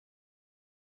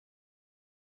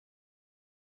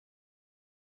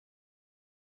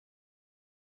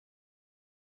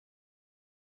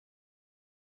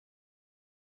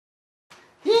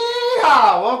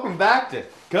Yeehaw! Welcome back to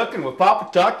Cooking with Papa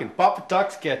Tuck and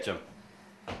PapaTucks Kitchen.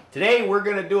 Today we're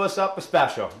gonna do us up a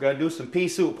special. We're gonna do some pea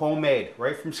soup homemade,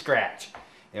 right from scratch,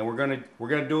 and we're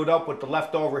gonna do it up with the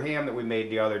leftover ham that we made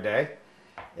the other day.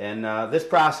 And this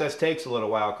process takes a little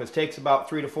while because it takes about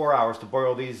 3 to 4 hours to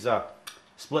boil these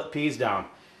split peas down.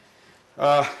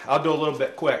 I'll do a little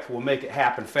bit quick. We'll make it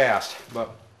happen fast.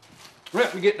 But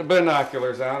let me get the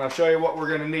binoculars on. I'll show you what we're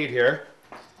gonna need here.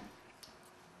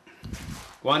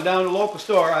 Going down to the local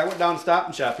store, I went down to Stop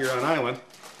and Shop here on Island,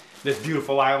 this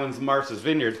beautiful island's Martha's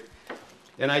Vineyard,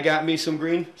 and I got me some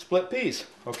green split peas,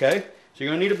 okay? So you're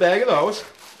going to need a bag of those.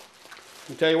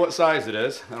 I'll tell you what size it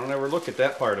is. I don't ever look at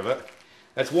that part of it.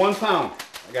 That's 1 pound.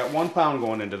 I got 1 pound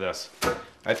going into this.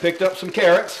 I picked up some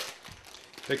carrots,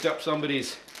 picked up some of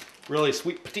these really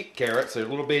sweet petite carrots. They're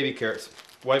little baby carrots.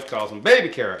 Wife calls them baby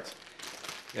carrots.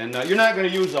 And you're not going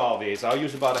to use all these. I'll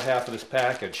use about a half of this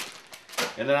package.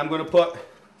 And then I'm going to put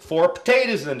 4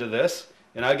 potatoes into this,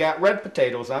 and I got red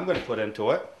potatoes I'm going to put into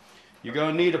it. You're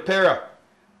going to need a pair of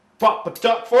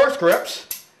PapaTuck force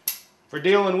grips for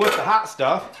dealing with the hot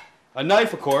stuff, a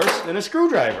knife of course, and a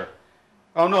screwdriver.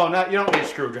 Oh no, you don't need a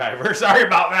screwdriver, sorry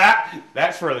about that.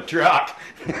 That's for the truck.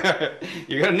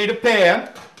 You're going to need a pan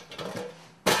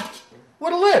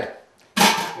with a lid.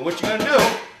 And what you're going to do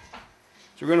is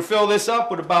you're going to fill this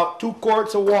up with about 2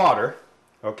 quarts of water,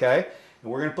 okay?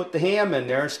 And we're going to put the ham in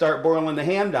there and start boiling the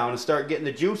ham down and start getting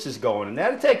the juices going. And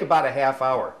that'll take about a half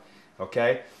hour,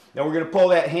 okay? Then we're going to pull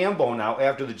that ham bone out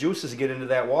after the juices get into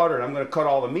that water, and I'm going to cut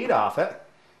all the meat off it.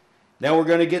 Then we're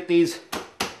going to get these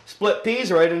split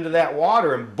peas right into that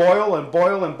water and boil and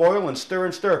boil and boil and stir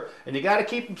and stir. And you got to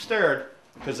keep them stirred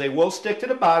because they will stick to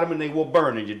the bottom and they will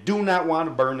burn. And you do not want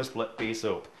to burn the split pea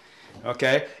soup,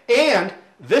 okay? And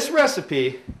this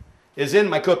recipe is in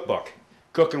my cookbook,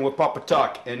 Cooking with Papa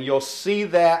Tuck, and you'll see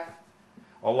that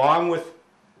along with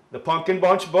the Pumpkin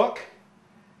Bunch book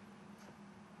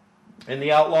and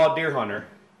the Outlaw Deer Hunter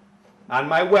on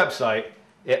my website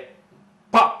at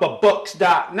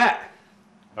papabooks.net.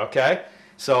 Okay,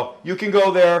 so you can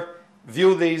go there,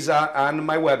 view these on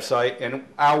my website, and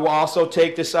I will also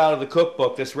take this out of the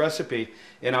cookbook, this recipe,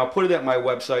 and I'll put it at my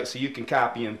website so you can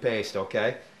copy and paste.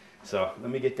 Okay, so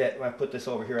let me get that. I put this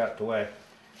over here out the way.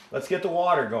 Let's get the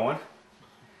water going.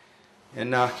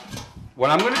 And what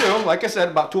I'm going to do, like I said,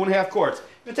 about 2.5 quarts.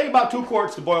 It's going to take about 2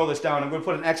 quarts to boil this down. I'm going to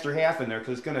put an extra half in there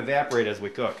because it's going to evaporate as we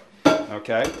cook.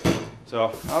 Okay?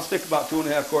 So I'll stick about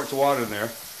 2.5 quarts of water in there.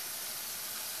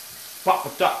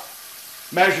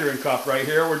 PapaTuck measuring cup right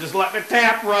here. We're just letting the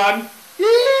tap run.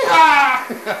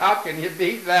 Yeehaw! How can you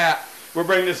beat that? We'll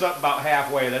bring this up about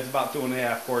halfway. That's about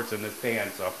 2.5 quarts in this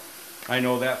pan. So I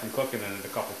know that from cooking in it a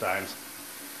couple times.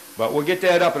 But we'll get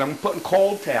that up, and I'm putting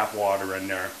cold tap water in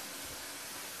there.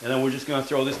 And then we're just going to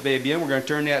throw this baby in. We're going to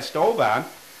turn that stove on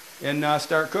and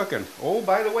start cooking. Oh,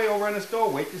 by the way, over on the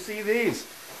stove, wait to see these.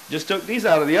 Just took these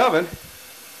out of the oven.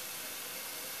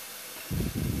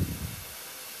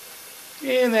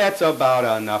 And that's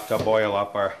about enough to boil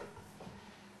up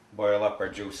our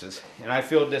juices. And I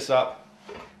filled this up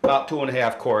about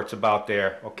 2.5 quarts, about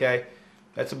there. Okay,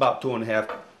 that's about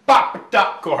 2.5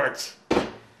 PapaTuck quarts.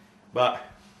 But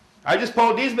I just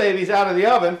pulled these babies out of the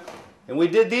oven. And we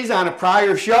did these on a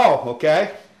prior show,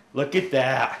 okay? Look at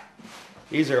that.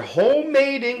 These are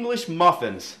homemade English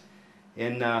muffins.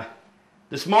 And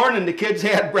this morning the kids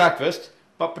had breakfast.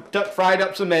 PapaTuck fried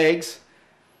up some eggs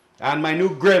on my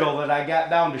new griddle that I got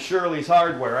down to Shirley's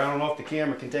Hardware. I don't know if the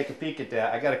camera can take a peek at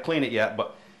that. I got to clean it yet,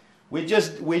 but we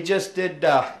just did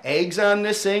eggs on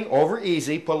this thing over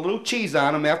easy. Put a little cheese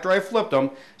on them after I flipped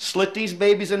them. Slit these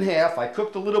babies in half. I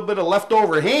cooked a little bit of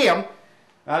leftover ham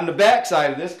on the back side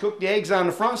of this, cooked the eggs on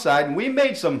the front side, and we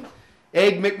made some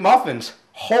egg McMuffins,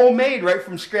 homemade right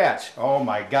from scratch. Oh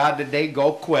my God, did they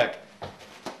go quick.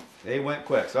 They went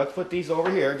quick. So let's put these over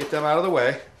here, get them out of the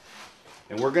way.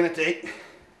 And we're going to take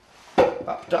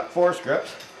PapaTuck force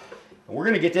grips, and we're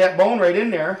going to get that bone right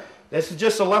in there. This is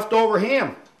just a leftover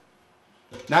ham.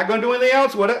 Not going to do anything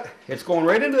else with it. It's going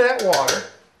right into that water.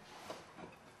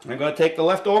 I'm going to take the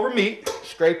leftover meat,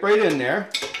 scrape right in there.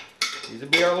 These will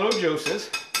be our little juices,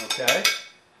 okay?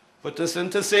 Put this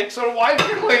into the sink so the wife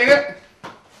can clean it.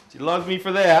 She loves me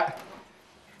for that.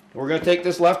 We're going to take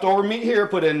this leftover meat here,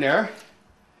 put in there.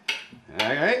 All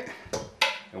right.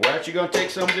 And we're actually going to take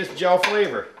some of this gel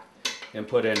flavor and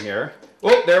put in here.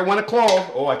 Oh, there went a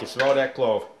clove. Oh, I can smell that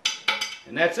clove.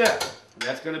 And that's it.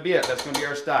 That's going to be it. That's going to be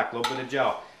our stock, a little bit of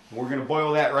gel. And we're going to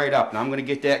boil that right up. Now I'm going to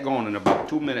get that going in about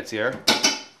 2 minutes here.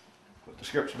 Put the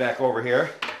scripts back over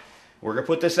here. We're going to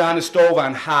put this on the stove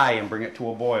on high and bring it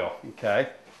to a boil, okay?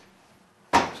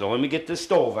 So let me get this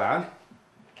stove on.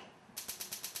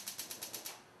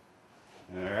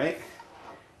 All right.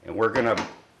 And we're going to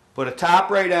put a top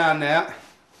right on that.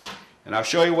 And I'll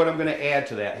show you what I'm going to add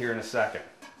to that here in a second.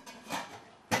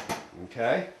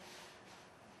 Okay.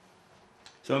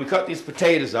 So when we cut these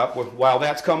potatoes up, while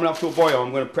that's coming up to a boil,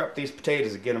 I'm going to prep these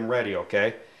potatoes and get them ready,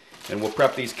 okay? And we'll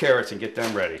prep these carrots and get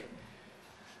them ready.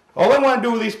 All I want to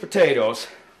do with these potatoes,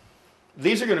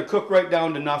 these are going to cook right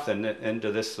down to nothing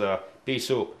into this pea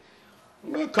soup.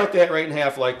 I'm going to cut that right in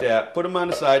half like that, put them on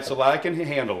the side so that I can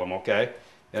handle them, okay?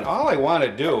 And all I want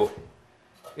to do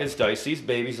is dice these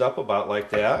babies up about like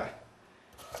that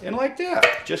and like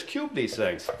that. Just cube these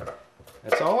things.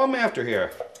 That's all I'm after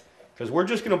here. Because we're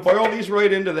just going to boil these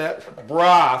right into that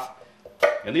broth.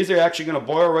 And these are actually going to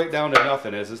boil right down to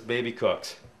nothing as this baby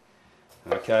cooks.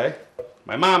 Okay?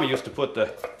 My mama used to put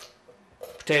the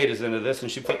potatoes into this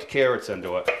and she put the carrots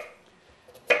into it.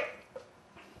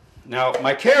 Now,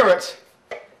 my carrots,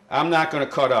 I'm not going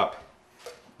to cut up.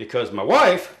 Because my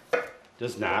wife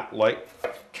does not like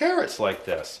carrots like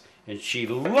this. And she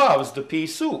loves the pea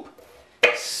soup.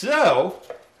 So,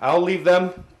 I'll leave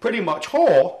them pretty much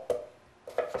whole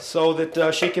so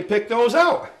that she can pick those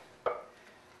out.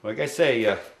 Like I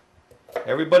say,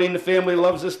 everybody in the family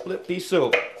loves this split pea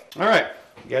soup. Alright,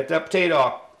 got that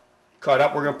potato cut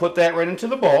up. We're going to put that right into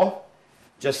the bowl.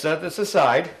 Just set this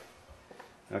aside.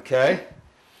 Okay.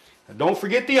 Now don't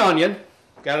forget the onion.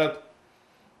 Got a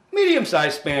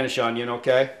medium-sized Spanish onion,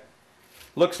 okay?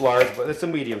 Looks large, but it's a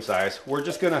medium size. We're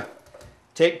just going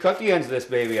to cut the ends of this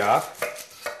baby off.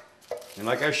 And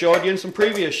like I showed you in some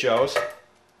previous shows,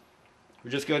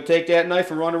 we're just going to take that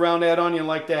knife and run around that onion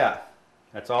like that.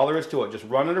 That's all there is to it. Just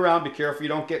run it around. Be careful you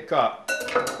don't get cut.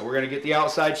 But we're going to get the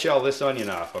outside shell of this onion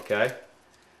off, okay?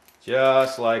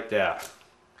 Just like that.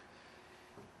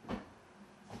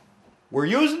 We're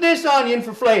using this onion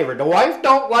for flavor. The wife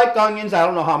don't like onions. I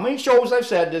don't know how many shows I've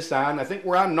said this on. I think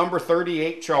we're on number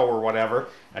 38 show or whatever.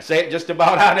 I say it just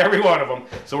about on every one of them.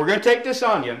 So we're going to take this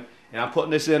onion and I'm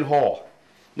putting this in whole.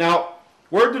 Now,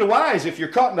 word to the wise, if you're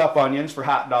cutting up onions for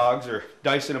hot dogs or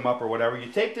dicing them up or whatever,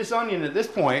 you take this onion at this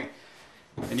point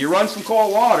and you run some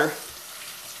cold water.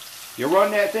 You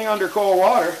run that thing under cold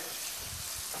water,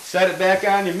 set it back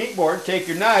on your meat board, take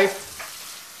your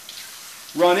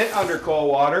knife, run it under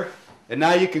cold water, and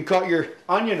now you can cut your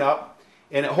onion up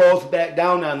and it holds back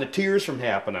down on the tears from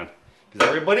happening. Because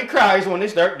everybody cries when they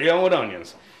start dealing with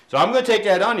onions. So I'm going to take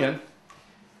that onion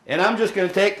and I'm just going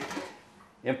to take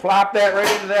and plop that right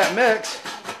into that mix.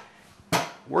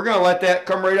 We're going to let that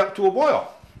come right up to a boil.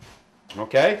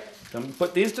 Okay? So I'm going to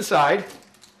put these to the side.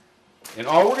 And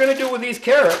all we're going to do with these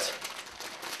carrots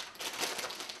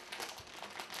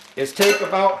is take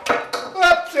about,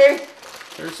 see,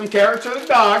 there's some carrots for the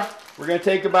dog. We're going to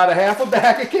take about a half a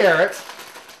bag of carrots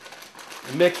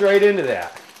and mix right into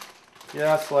that.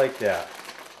 Just like that.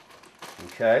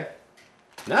 Okay?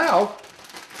 Now,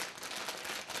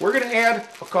 we're going to add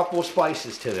a couple of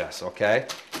spices to this, okay?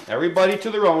 Everybody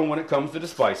to their own when it comes to the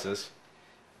spices.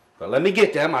 But let me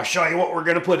get them. I'll show you what we're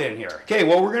going to put in here. Okay,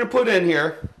 what we're going to put in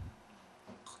here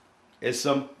is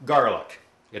some garlic.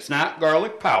 It's not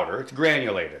garlic powder. It's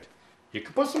granulated. You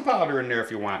can put some powder in there if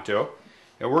you want to.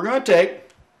 And we're going to take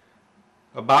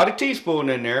about a teaspoon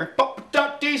in there,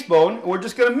 a teaspoon, and we're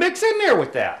just going to mix in there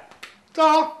with that. That's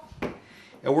all.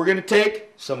 And we're going to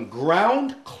take some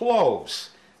ground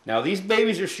cloves. Now these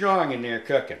babies are strong in there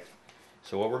cooking.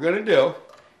 So what we're going to do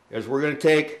is we're going to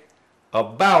take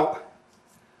about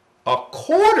a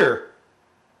quarter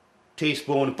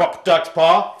teaspoon of PapaTucks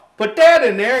paw, put that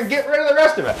in there and get rid of the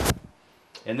rest of it.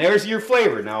 And there's your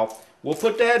flavor. Now we'll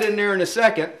put that in there in a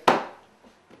second.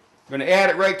 We're going to add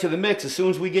it right to the mix as soon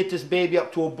as we get this baby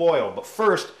up to a boil. But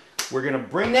first we're going to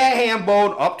bring that ham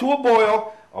bone up to a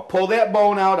boil. I'll pull that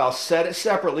bone out. I'll set it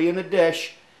separately in the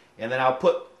dish. And then I'll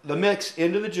put the mix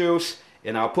into the juice,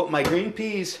 and I'll put my green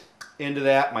peas into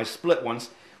that, my split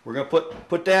ones. We're going to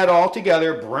put that all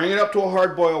together, bring it up to a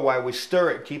hard boil while we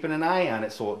stir it, keeping an eye on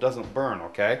it so it doesn't burn,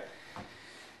 okay?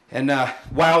 And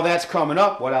while that's coming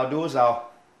up, what I'll do is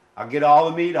I'll get all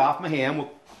the meat off my ham.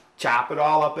 We'll chop it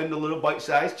all up into little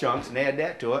bite-sized chunks and add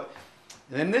that to it.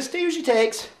 And then this usually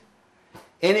takes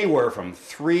anywhere from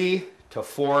 3 to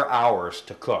 4 hours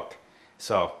to cook.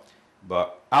 So,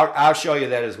 but I'll show you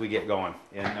that as we get going.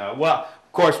 And well,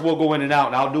 of course, we'll go in and out,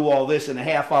 and I'll do all this in a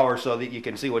half hour so that you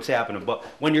can see what's happening. But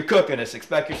when you're cooking this,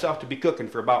 expect yourself to be cooking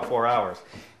for about 4 hours.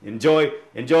 Enjoy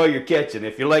your kitchen.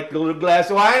 If you like a little glass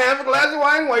of wine, have a glass of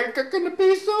wine while you're cooking the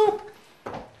pea soup.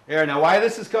 Here, now while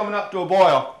this is coming up to a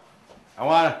boil, I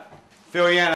want to fill you in